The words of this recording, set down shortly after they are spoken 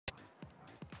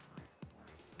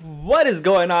What is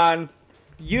going on,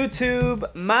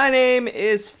 YouTube? My name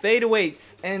is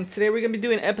FateAwaits, and today we're going to be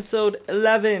doing episode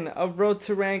 11 of Road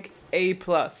to Rank A+.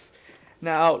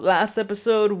 Now, last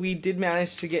episode we did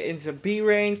manage to get into B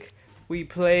rank. We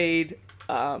played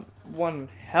one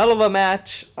hell of a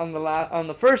match on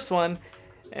the first one,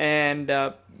 and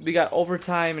we got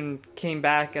overtime and came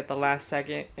back at the last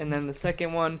second. And then the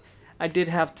second one, I did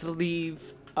have to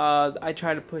leave. I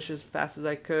tried to push as fast as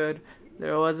I could.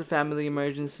 There was a family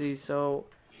emergency, so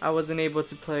I wasn't able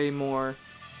to play more.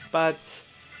 But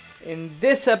in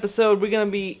this episode, we're going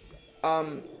to be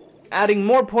adding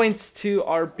more points to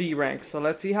our B rank. So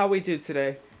let's see how we do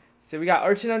today. So we got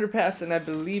Arching Underpass, and I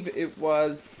believe it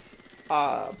was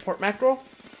Port Mackerel,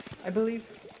 I believe.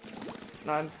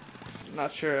 Not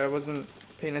sure, I wasn't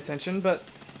paying attention, but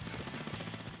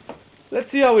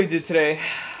let's see how we do today.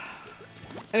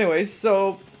 Anyways,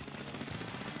 so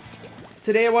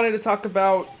today I wanted to talk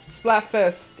about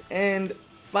Splatfest, and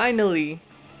finally,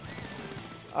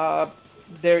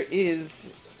 there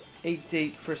is a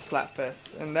date for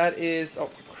Splatfest, and that is, oh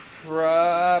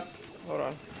crap, hold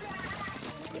on.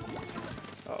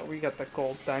 Oh, we got the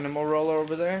gold dynamo roller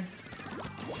over there.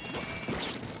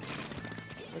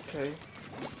 Okay,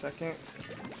 second,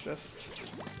 let's just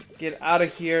get out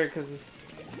of here because it's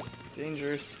a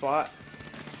dangerous spot.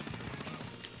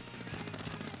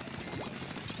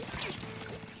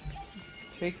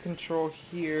 Take control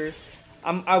here.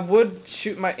 I would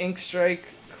shoot my ink strike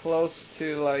close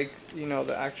to, like, you know,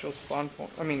 the actual spawn point.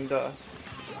 I mean,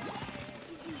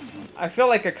 I feel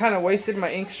like I kind of wasted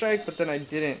my ink strike, but then I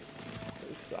didn't.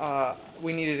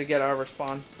 We needed to get out of our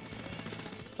spawn.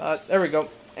 There we go.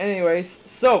 Anyways,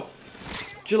 so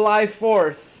July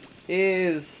 4th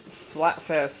is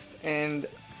Splatfest, and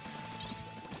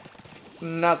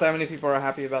not that many people are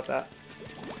happy about that.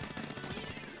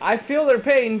 I feel their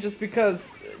pain just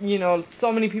because, you know,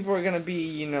 so many people are going to be,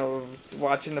 you know,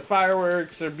 watching the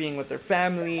fireworks or being with their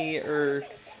family or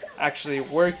actually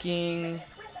working.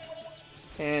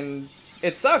 And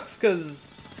it sucks because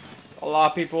a lot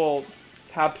of people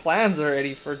have plans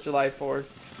already for July 4th.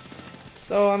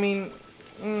 So, I mean,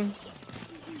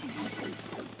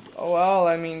 oh well,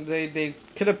 I mean, they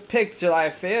could have picked July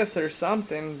 5th or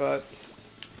something, but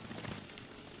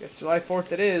I guess July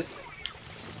 4th it is.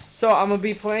 So I'm gonna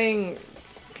be playing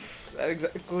at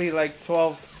exactly like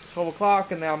 12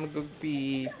 o'clock, and then I'm gonna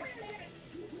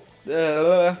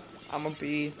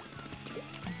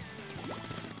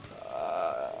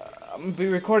be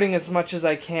recording as much as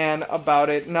I can about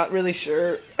it. Not really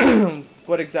sure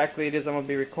what exactly it is I'm gonna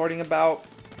be recording about.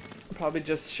 Probably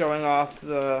just showing off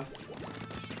the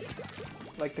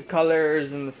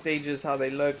colors and the stages, how they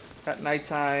look at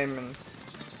nighttime and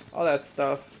all that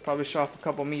stuff. Probably show off a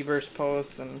couple Miiverse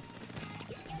posts, and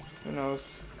who knows?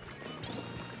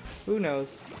 Who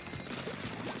knows?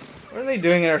 What are they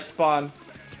doing in our spawn?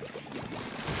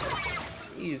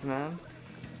 Jeez, man.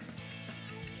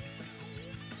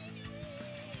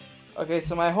 Okay,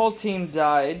 so my whole team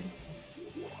died.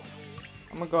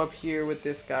 I'm gonna go up here with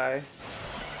this guy.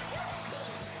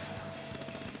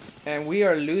 And we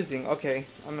are losing. Okay,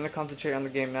 I'm gonna concentrate on the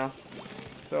game now.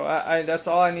 So that's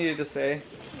all I needed to say.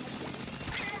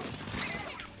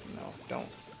 Don't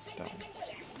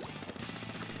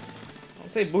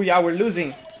say booyah, we're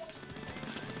losing.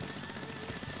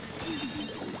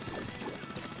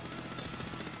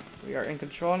 We are in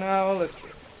control now. Let's...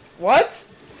 What?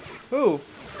 Who?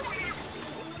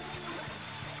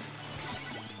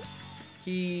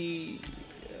 He...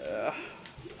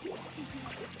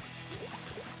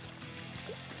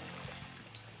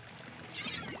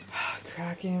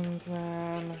 Krakens,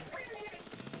 man.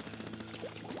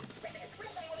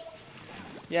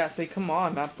 Yeah, say come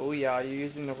on, not booyah. You're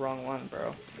using the wrong one,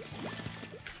 bro.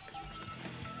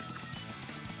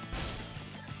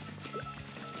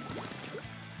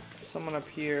 Someone up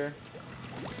here.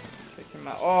 Take him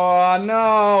out. Oh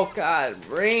no! God,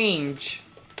 range.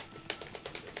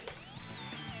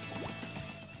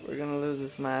 We're gonna lose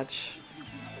this match.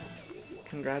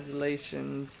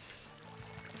 Congratulations.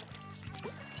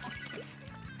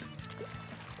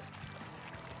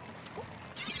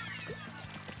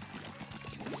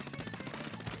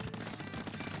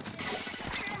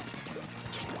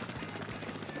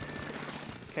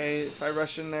 Okay, if I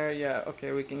rush in there, yeah,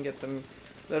 okay, we can get them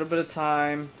a little bit of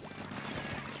time.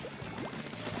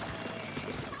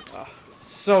 Oh,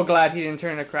 so glad he didn't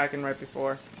turn a Kraken right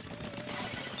before.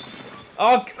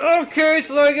 Okay,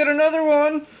 so I get another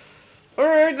one.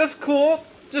 Alright, that's cool.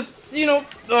 Just, you know,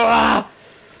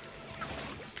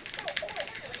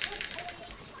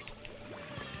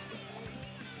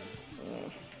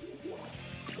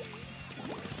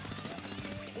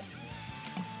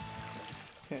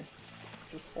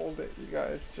 Just hold it, you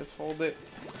guys. Just hold it.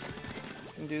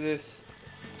 You can do this.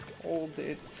 Hold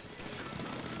it.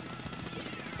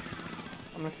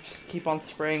 I'm gonna just keep on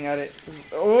spraying at it.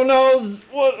 Oh no!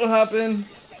 What happened?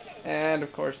 And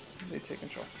of course, they take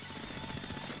control.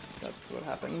 That's what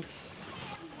happens.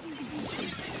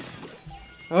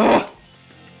 Ugh!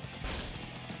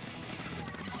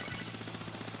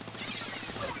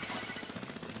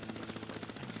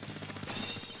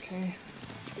 Okay.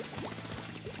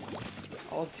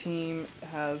 Our team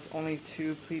has only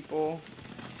 2 people.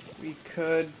 We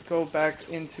could go back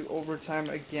into overtime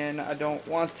again. I don't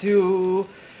want to.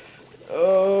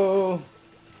 Oh.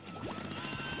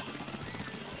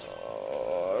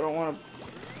 Oh, I don't want to.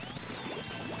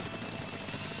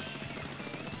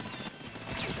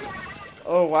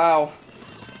 Oh, wow.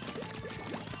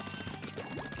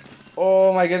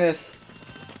 Oh, my goodness.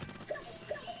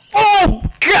 Oh,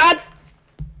 God!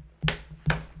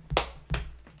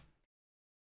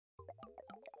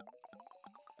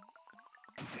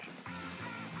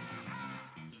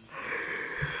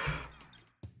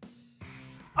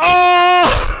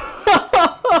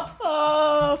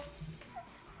 Oh!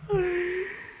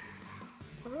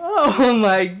 Oh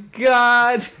my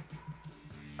God!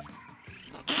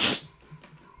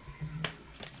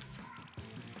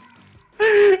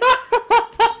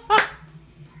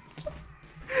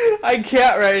 I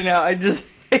can't right now. I can't.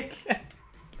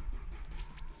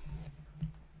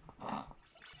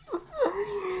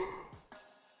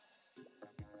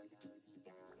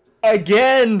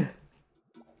 Again?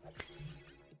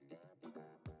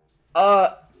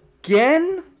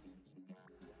 Again?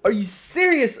 Are you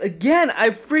serious? Again? I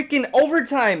freaking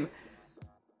overtime.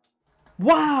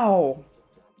 Wow.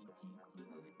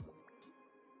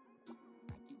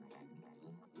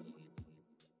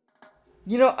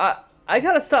 You know, I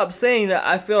gotta stop saying that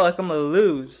I feel like I'm gonna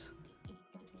lose.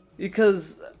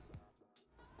 Because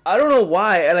I don't know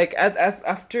why. Like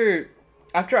after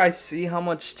I see how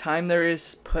much time there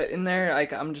is put in there,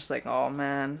 like I'm just like, oh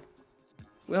man.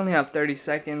 We only have 30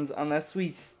 seconds. Unless we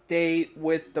stay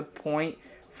with the point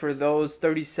for those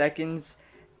 30 seconds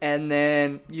and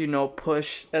then, you know,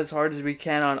 push as hard as we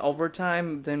can on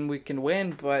overtime, then we can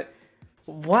win. But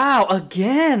wow,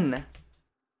 again.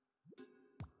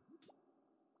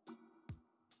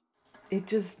 It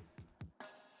just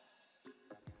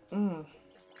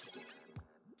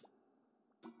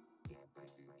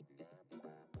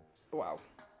wow.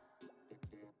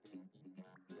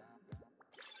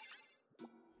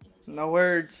 No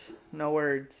words. No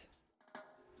words.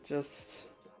 Just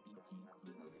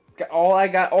all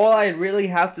I really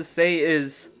have to say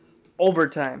is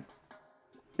overtime.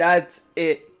 That's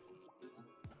it.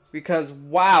 Because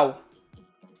wow.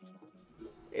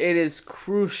 It is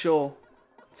crucial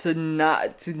to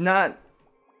not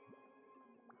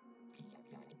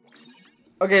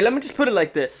Okay, let me just put it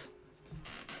like this.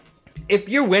 If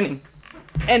you're winning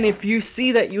and if you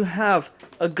see that you have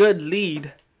a good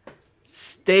lead,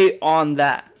 stay on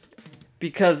that.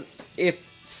 Because if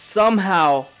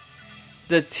somehow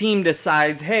the team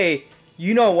decides, hey,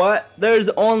 you know what? There's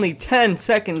only 10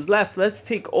 seconds left. Let's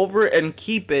take over and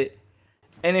keep it.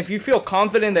 And if you feel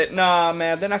confident that, nah,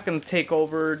 man, they're not going to take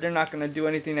over, they're not going to do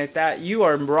anything like that, you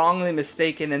are wrongly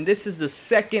mistaken. And this is the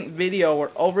second video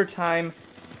where overtime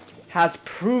has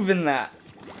proven that.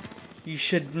 You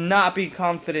should not be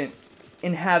confident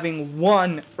in having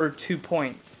 1 or 2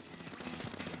 points.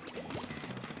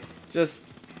 Just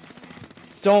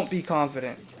don't be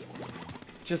confident.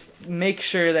 Just make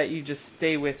sure that you just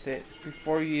stay with it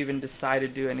before you even decide to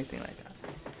do anything like that.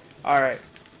 Alright.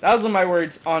 Those are my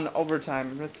words on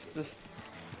overtime. Let's just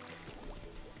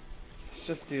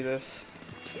do this.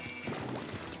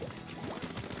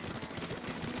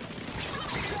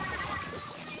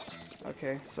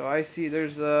 Okay, so I see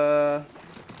there's a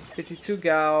 52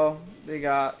 gal. They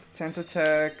got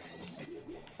Tentatech.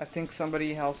 I think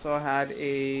somebody also had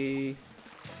a...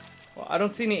 Well, I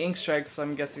don't see any ink strikes, so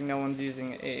I'm guessing no one's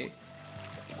using a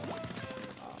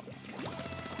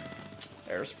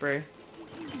air spray.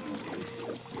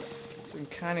 So you can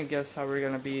kind of guess how we're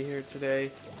gonna be here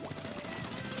today.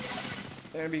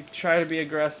 They're gonna try to be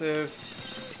aggressive.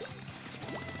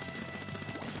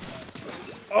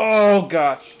 Oh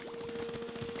gosh!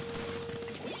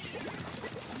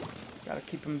 Gotta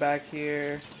keep him back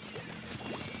here.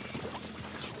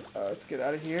 Let's get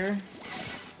out of here.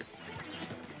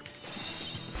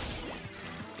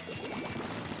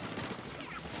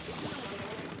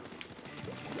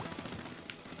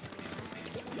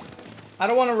 I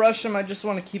don't want to rush him. I just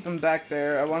want to keep him back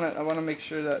there. I want to make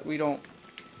sure that we don't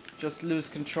just lose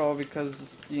control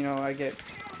because, you know, I get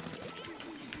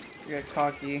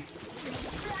cocky.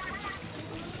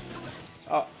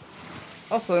 Oh.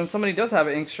 Also, then somebody does have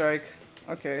an ink strike.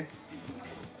 Okay.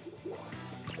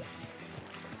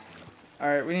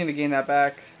 Alright, we need to gain that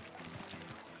back.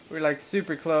 We're like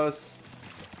super close.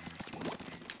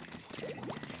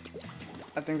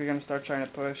 I think they're gonna start trying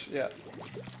to push. Yeah.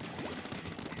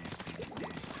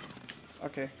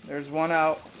 Okay, there's one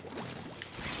out.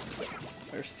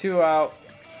 There's two out.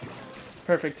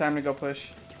 Perfect time to go push.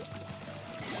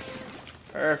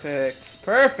 Perfect.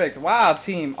 Perfect. Wow,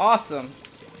 team. Awesome.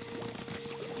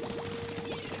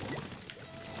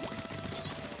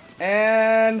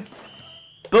 And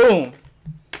boom.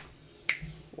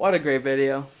 What a great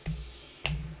video.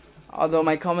 Although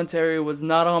my commentary was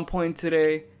not on point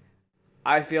today,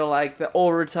 I feel like the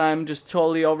overtime just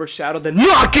totally overshadowed the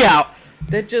knockout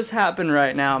that just happened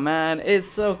right now, man. It's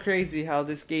so crazy how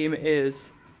this game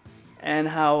is and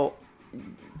how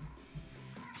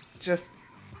just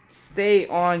stay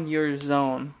on your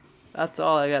zone. That's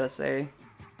all I gotta say.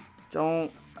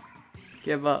 Don't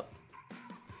give up.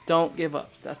 Don't give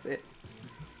up. That's it.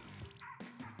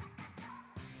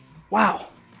 Wow.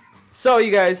 So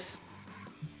you guys,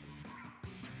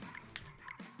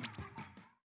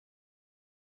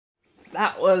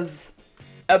 that was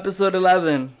episode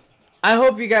 11. I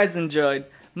hope you guys enjoyed.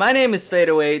 My name is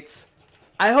FateAwaits.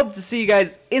 I hope to see you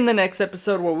guys in the next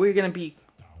episode where we're going to be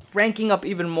ranking up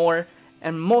even more.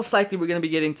 And most likely we're going to be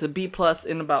getting to B+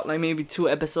 in about like maybe 2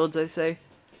 episodes, I say.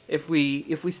 If we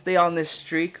stay on this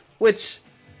streak. Which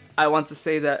I want to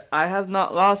say that I have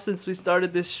not lost since we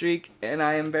started this streak. And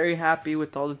I am very happy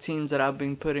with all the teams that I've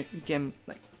been putting, again,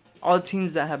 like all the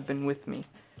teams that have been with me.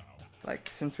 Like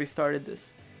since we started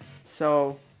this.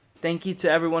 So thank you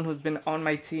to everyone who's been on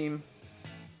my team.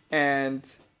 And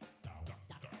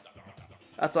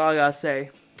that's all I gotta say.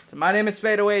 So my name is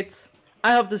FateAwaits.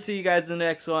 I hope to see you guys in the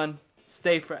next one.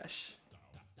 Stay fresh.